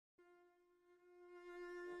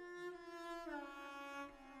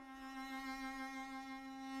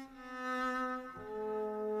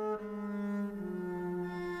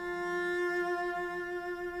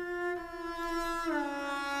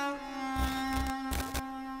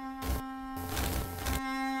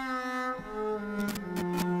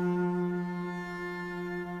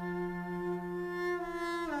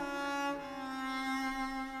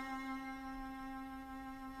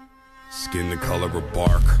Skin the color of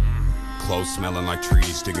bark, clothes smelling like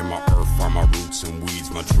trees, digging my earth on my roots and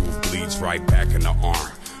weeds. My truth bleeds right back in the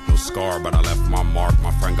arm. No scar, but I left my mark.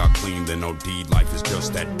 My friend got clean, then no deed. Life is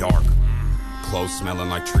just that dark. Clothes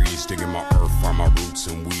smelling like trees, digging my earth on my roots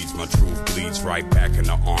and weeds. My truth bleeds right back in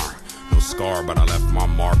the arm. No scar, but I left my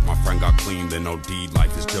mark. My friend got clean, then no deed.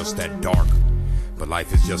 Life is just that dark. But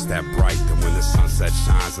life is just that bright, that when the sunset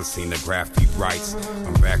shines, I seen the graffiti writes.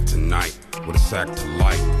 I'm back tonight with a sack to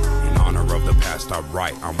light. In honor of the past I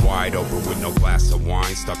write. I'm wide open with no glass of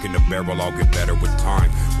wine. Stuck in the barrel, I'll get better with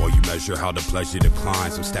time. While you measure how the pleasure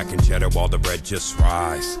declines, I'm stacking cheddar while the bread just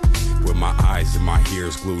rise. With my eyes and my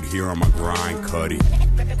ears glued here on my grind, Cuddy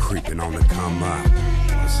creeping on the come up.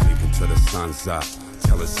 I'm sleeping till the sun's up.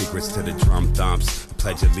 Telling secrets to the drum thumps.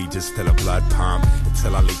 Pledge allegiance to the blood pump.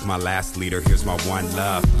 Until I leak my last leader, here's my one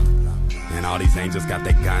love. And all these angels got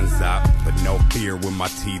their guns up, but no fear when my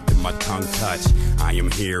teeth and my tongue touch. I am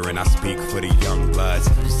here and I speak for the young bloods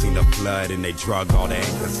who seen the flood and they drug all the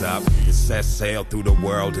anchors up. It set sail through the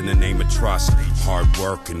world in the name of trust. Hard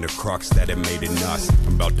work and the crux that it made in us.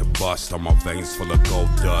 I'm about to bust on my veins full of gold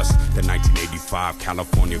dust. The 1985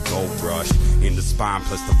 California gold rush in the spine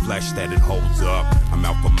plus the flesh that it holds up. I'm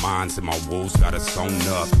out for mines and my wolves got it sewn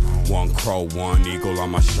up. One crow, one eagle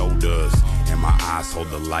on my shoulders, and my eyes hold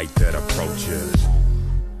the light that approaches.